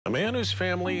man whose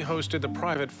family hosted the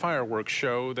private fireworks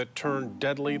show that turned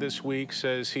deadly this week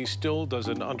says he still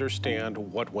doesn't understand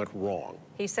what went wrong.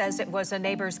 He says it was a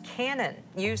neighbor's cannon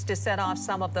used to set off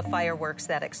some of the fireworks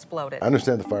that exploded. I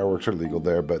understand the fireworks are legal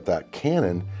there, but that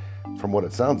cannon, from what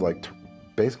it sounds like,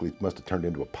 basically must have turned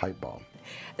into a pipe bomb.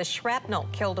 The shrapnel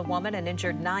killed a woman and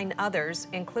injured 9 others,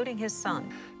 including his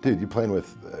son. Dude, you playing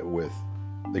with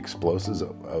explosives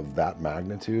of that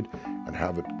magnitude and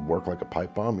have it work like a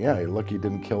pipe bomb? Yeah, you're lucky you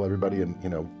didn't kill everybody in,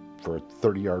 for a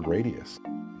 30-yard radius.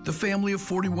 The family of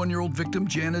 41-year-old victim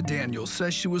Jana Daniels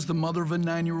says she was the mother of a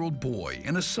 9-year-old boy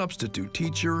and a substitute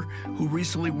teacher who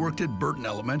recently worked at Burton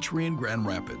Elementary in Grand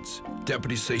Rapids.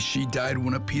 Deputies say she died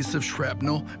when a piece of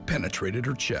shrapnel penetrated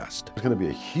her chest. There's going to be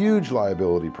a huge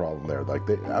liability problem there. Like,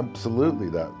 absolutely,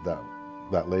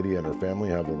 that lady and her family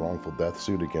have a wrongful death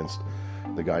suit against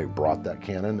the guy who brought that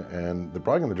cannon, and they're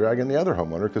probably going to drag in the other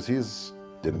homeowner because he's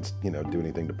didn't do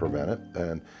anything to prevent it,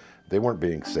 and they weren't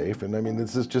being safe. And I mean,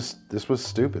 this was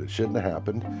stupid. It shouldn't have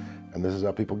happened, and this is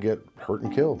how people get hurt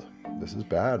and killed. This is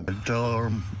bad. And tell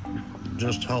them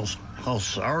just how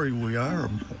sorry we are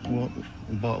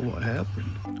about what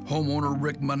happened. Homeowner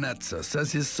Rick Manetza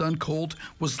says his son Colt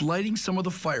was lighting some of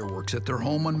the fireworks at their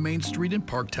home on Main Street in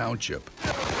Park Township.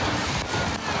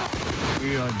 We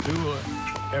do it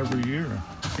every year.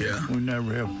 Yeah. We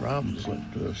never have problems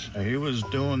like this. He was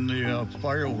doing the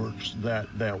fireworks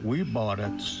that we bought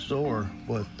at the store,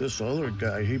 but this other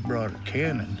guy, he brought a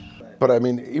cannon. But I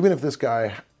mean, even if this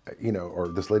guy, or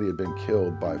this lady had been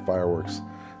killed by fireworks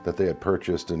that they had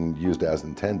purchased and used as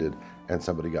intended, and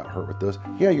somebody got hurt with those,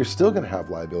 yeah, you're still going to have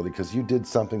liability because you did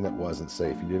something that wasn't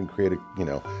safe. You didn't create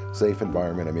a, safe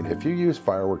environment. I mean, if you use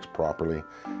fireworks properly,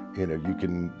 you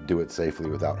can do it safely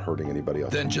without hurting anybody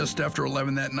else. Then just after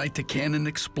 11 that night, the cannon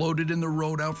exploded in the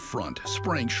road out front,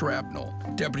 spraying shrapnel.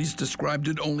 Deputies described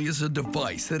it only as a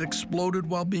device that exploded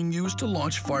while being used to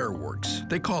launch fireworks.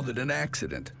 They called it an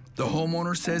accident. The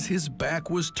homeowner says his back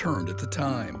was turned at the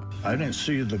time. I didn't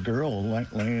see the girl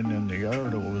laying in the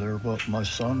yard over there, but my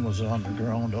son was on the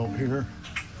ground out here.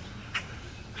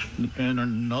 And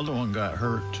another one got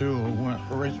hurt too. It went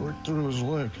right through his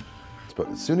leg. But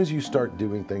as soon as you start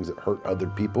doing things that hurt other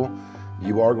people,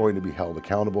 you are going to be held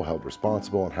accountable, held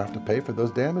responsible, and have to pay for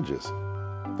those damages.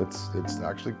 It's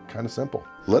actually kind of simple.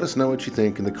 Let us know what you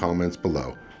think in the comments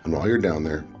below. And while you're down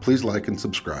there, please like and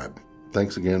subscribe.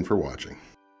 Thanks again for watching.